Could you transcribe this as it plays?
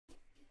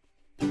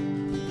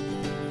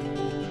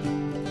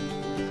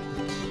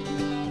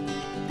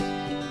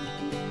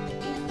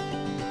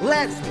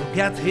let's look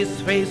at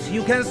his face.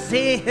 You can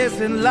see he's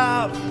in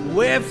love.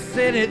 We've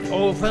seen it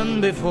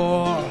often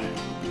before.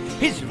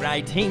 He's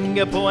writing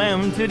a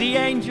poem to the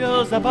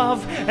angels above,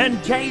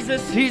 and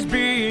Jesus is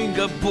being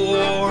a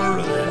bore.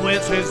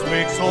 With his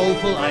big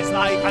soulful eyes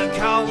like a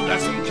cow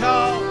doesn't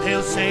cow,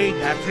 he'll say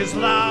that his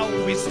love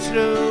is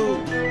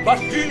true. But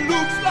he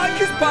looks like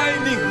he's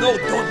pining, no,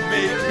 don't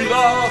make me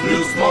laugh.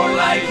 Looks more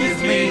like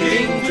he's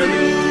meaning to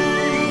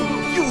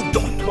lose. You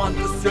don't want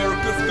the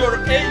circus girl,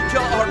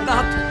 angel or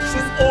not,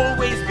 she's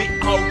always be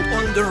out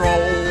on the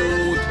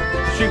road.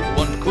 She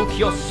won't cook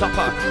your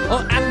supper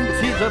or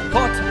empty the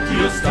pot.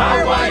 You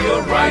starve while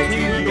you're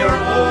writing your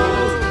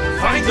oath.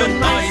 Find a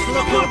nice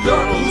local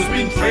girl who's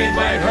been trained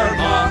by her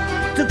mom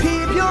to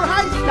keep your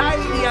eyes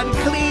tidy and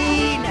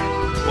clean.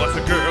 What's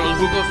a girl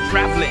who goes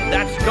traveling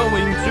that's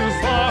going too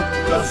far?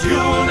 Cause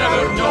you'll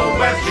never know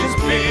where she's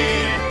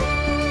been.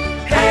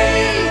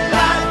 Hey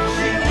lad,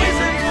 she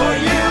isn't for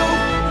you.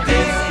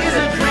 This is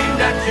a dream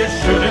that you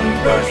shouldn't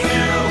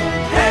pursue.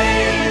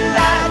 Hey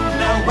lad,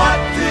 now what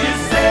do you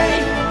say?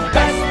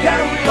 Best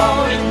carry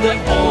on in the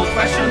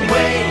old-fashioned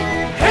way.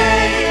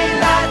 Hey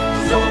lad,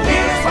 so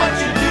here's what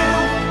you do.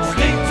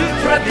 Stick to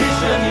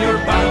tradition,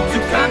 you're bound to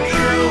come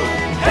true.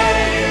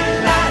 Hey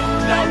lad,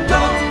 now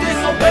don't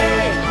disobey.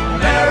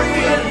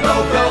 Marry a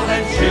local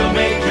and she'll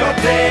make your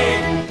day.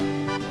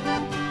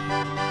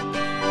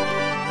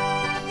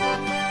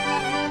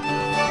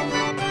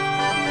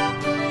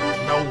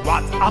 Now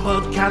what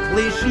about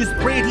Kathleen? She's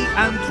pretty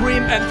and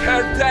trim, and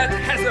her dad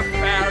has a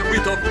fair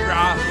bit of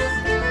wrath.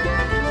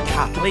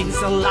 Kathleen's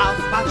a love,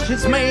 but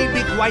she's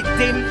maybe quite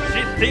dim.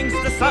 She thinks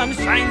the sun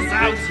shines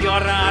out your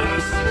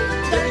arse.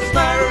 There's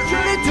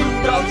Marjorie too,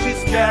 though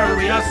she's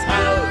scary as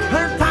hell.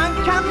 Her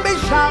tongue can be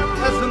sharp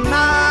as a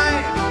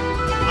knife.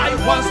 I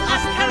once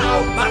asked her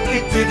out, but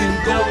it didn't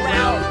go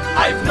well.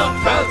 I've not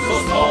felt so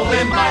small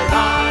in my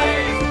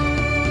life.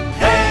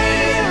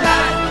 Hey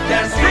lad,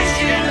 there's fish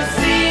in the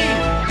sea,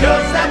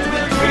 girls that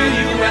will thrill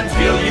you and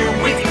fill you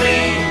with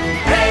glee.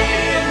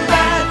 Hey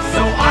lad,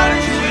 so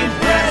aren't you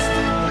impressed?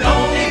 No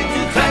need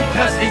to thank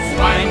us, it's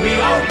fine, we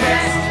are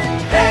best.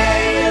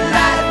 Hey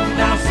lad,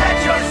 now set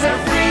yourself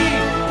free.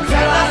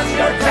 Tell us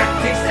your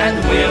tactics and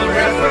we'll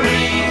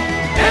referee.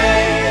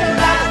 Hey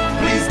lad,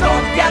 please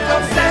don't get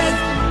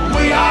obsessed.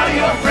 We are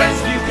your friends,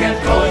 you can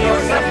call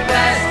yourself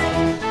blessed.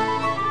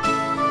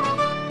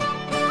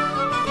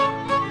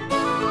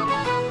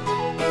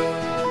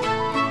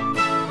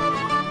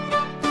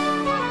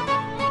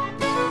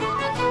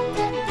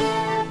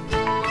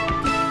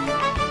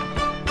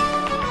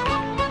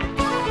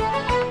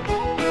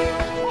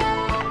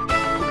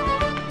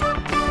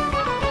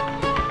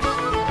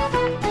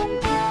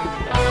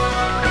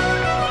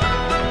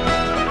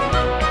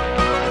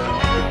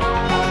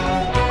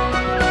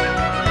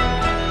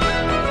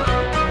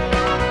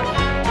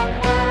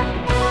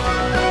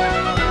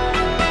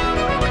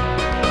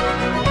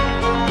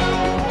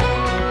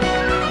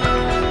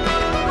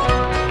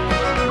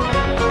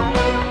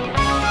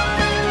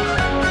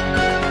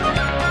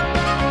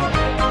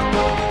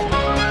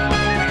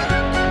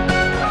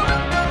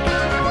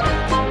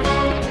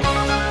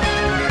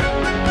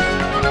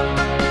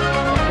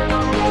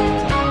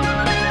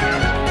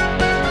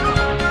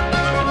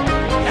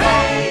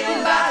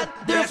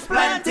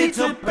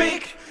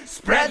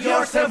 Spread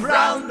yourself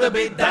round a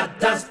bit, that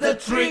does the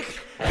trick.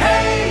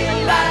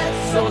 Hey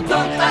lad, so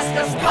don't ask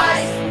us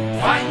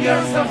twice. Find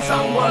yourself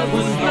someone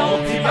who's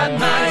naughty but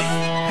nice.